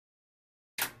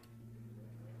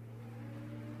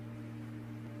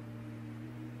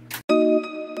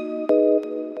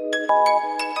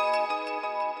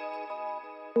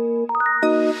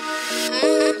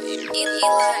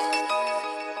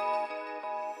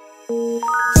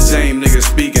Same niggas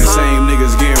speaking, same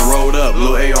niggas getting rolled up.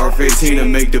 Lil AR-15 to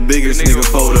make the biggest nigga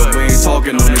fold up. We ain't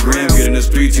talking on the gram, get in the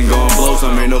streets and gon' blow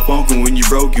some. Ain't no funkin' when you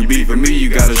broke, you beat for me, you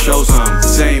gotta show some.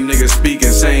 Same niggas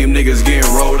speaking, same niggas getting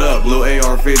rolled up. Lil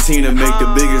AR-15 to make the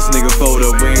biggest nigga fold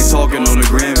up. We ain't talking on the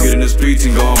gram, get in the streets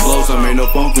and gon' blow some. Ain't no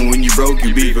funkin' when you broke,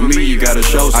 you beat for me, you gotta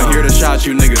show some. I hear the shots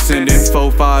you niggas sending,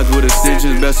 4-5s with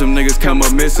extensions. Bet some niggas come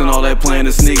up missing, all that plan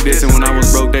to sneak this. And when I was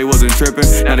broke, they wasn't tripping.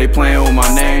 Now they playing with my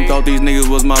name, thought these niggas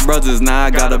was my brothers. Now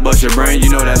I gotta bust your brain, you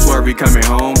know that's where we coming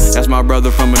home. That's my brother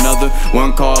from another,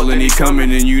 one call and he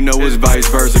coming, and you know it's vice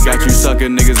versa. Got you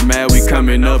suckin' niggas mad, we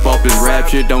coming up off this rap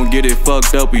shit. Don't get it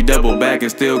fucked up, we double back and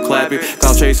still clap it.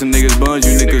 Clout chasing niggas buns,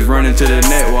 you niggas running to the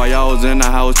net. While y'all was in the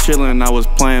house chillin', I was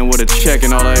playing with a check.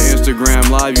 And all that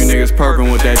Instagram live, you niggas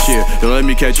perpin' with that shit. Don't let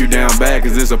me catch you down bad,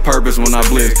 cause it's a purpose when I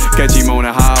blitz. Catch him on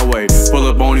the highway, pull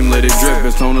up on him, let it drip.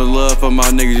 It's on the love for my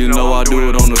niggas, you know I do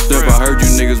it on the strip. I heard you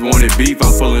niggas wanted beef,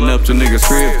 I'm pulling up to niggas'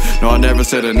 crib. No, I never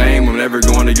said a name, I'm never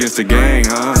going against the gang,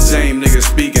 huh? Same niggas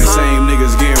speaking, same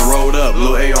niggas getting rolled up.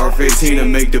 Lil AR-15 to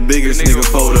make the biggest nigga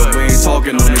fold up. We ain't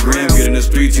talking on the gram, get in the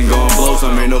streets and gon' blow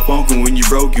some. Ain't no funkin' when you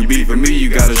broke, you beat for me, you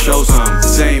gotta show some.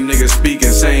 Same niggas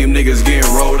speaking, same niggas getting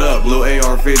rolled up. Lil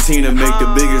AR-15 to make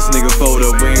the biggest nigga fold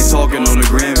up. We ain't talking on the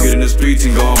gram, get in the streets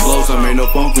and gon' blow some. Ain't no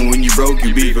funkin' when you broke,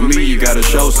 you beat for me, you gotta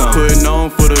show some. Putting on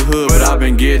for the hood, but I've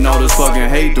been getting all this fucking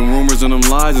hate. Them rumors and them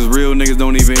lies is real, niggas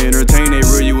don't even entertain. They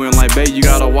reel you in like bait, you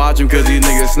gotta watch them cause these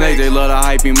niggas snake. They love to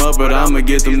hype him up, but I'ma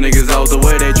get them niggas out the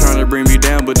way. They tryna bring me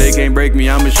down, but they can't break me,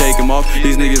 I'ma shake them off.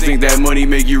 These niggas think that money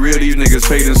make you real, these niggas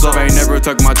fake and soft. I ain't never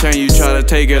tuck my chain, you try to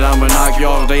take it, I'ma knock you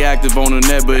off. They active on the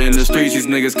net, but in the streets, these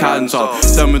niggas cotton soft.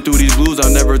 Thumbing through these blues,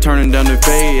 I'm never turning down the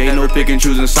fade. Ain't no picking,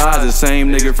 choosing sides, the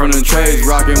same nigga from the trades.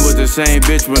 Rocking with the same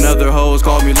bitch when other hoes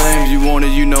call me lames. You want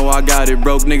it, you know I got it,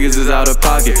 broke niggas is out of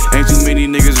pocket. Ain't too many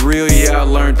niggas real, yeah, I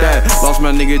learned that. Lost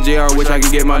my nigga JR, wish I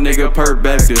could get my nigga perp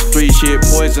back. The street shit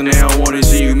poison, they don't wanna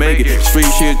see you make it. Street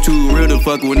shit too real to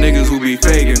fuck with niggas who be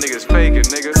faking. Niggas faking,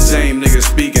 nigga. Same niggas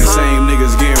speaking, same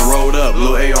niggas getting rolled up.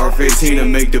 Lil AR-15 to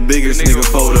make the biggest nigga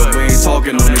fold up. We ain't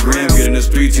talking on the gram, get in the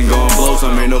streets and gon' blow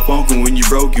some. Ain't no funkin' when you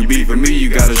broke, you beat for me, you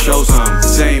gotta show some.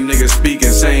 Same niggas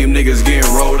speaking, same niggas getting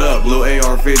rolled up. Lil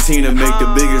AR-15 to make the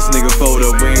biggest nigga fold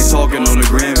up. We ain't talking on the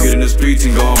gram, get in the streets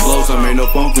and gon' blow some. Ain't no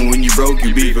funkin' when you broke,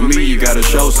 you beat for me, you gotta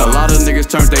show some. A lot of niggas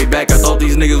turned they back, I thought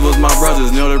these niggas was my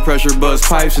brothers. Know the pressure bust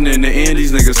pipes, and in the end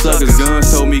these niggas suckers.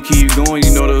 Guns told me keep going,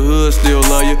 you know the hood still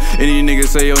love you. Any niggas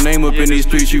say your name up in these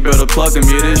streets, you better pluck them.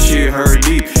 Yeah, this shit hurt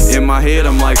deep. In my head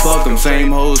I'm like fuck them.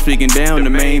 Same hoes speaking down, the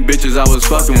main bitches I was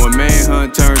fucking. When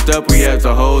Manhunt turned up, we had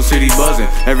the whole city buzzing.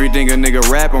 Everything a nigga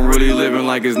rap, I'm really living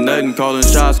like it's nothing. Calling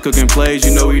shots, cooking plays,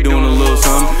 you know we doing a little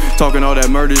something. Talking all that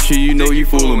murder shit, you know you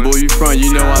fooling. Boy, you front,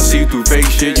 you know I see through fake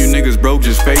shit. You niggas broke,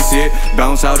 just face it.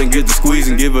 Bounce out and get the squeeze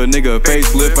and give a nigga a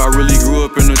facelift. I really grew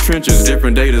up in the trenches,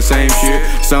 different day, the same shit.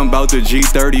 Something about the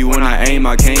G30, when I aim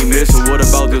I can't miss. So what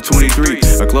about the 23?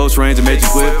 A close range and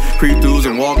magic whip, creep-throughs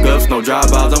and walk-ups, no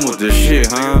drive-bys, I'm with this shit,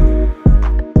 huh?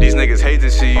 These niggas hate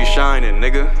to see you shining,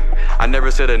 nigga. I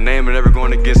never said a name, but never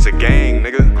going against a gang,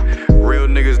 nigga. Real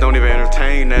niggas don't even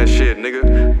entertain that shit,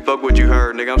 nigga. Fuck what you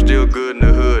heard, nigga, I'm still good in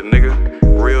the hood, nigga.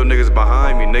 Real niggas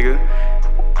behind me, nigga.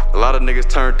 A lot of niggas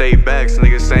turned they backs,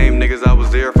 nigga. Same niggas I was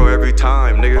there for every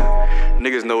time, nigga.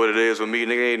 Niggas know what it is with me,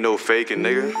 nigga, ain't no faking,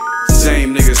 nigga.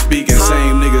 Same niggas speaking,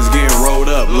 same niggas getting rolled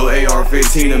up. Lil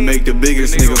AR-15 to make the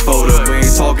biggest nigga fold up. We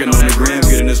ain't talking on the gram,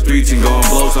 get in the streets and gon'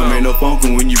 blow some. Ain't no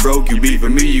funkin' when you broke, you beat for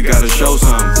me, you gotta show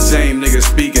some. Same niggas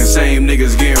speaking, same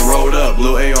niggas getting rolled up.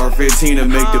 Lil AR-15 to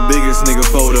make the biggest nigga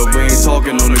fold up. We ain't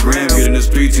talking on the gram, get in the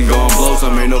streets and gon' blow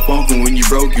some. Ain't no funkin' when you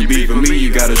broke, you beat for me,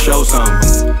 you gotta show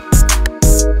some.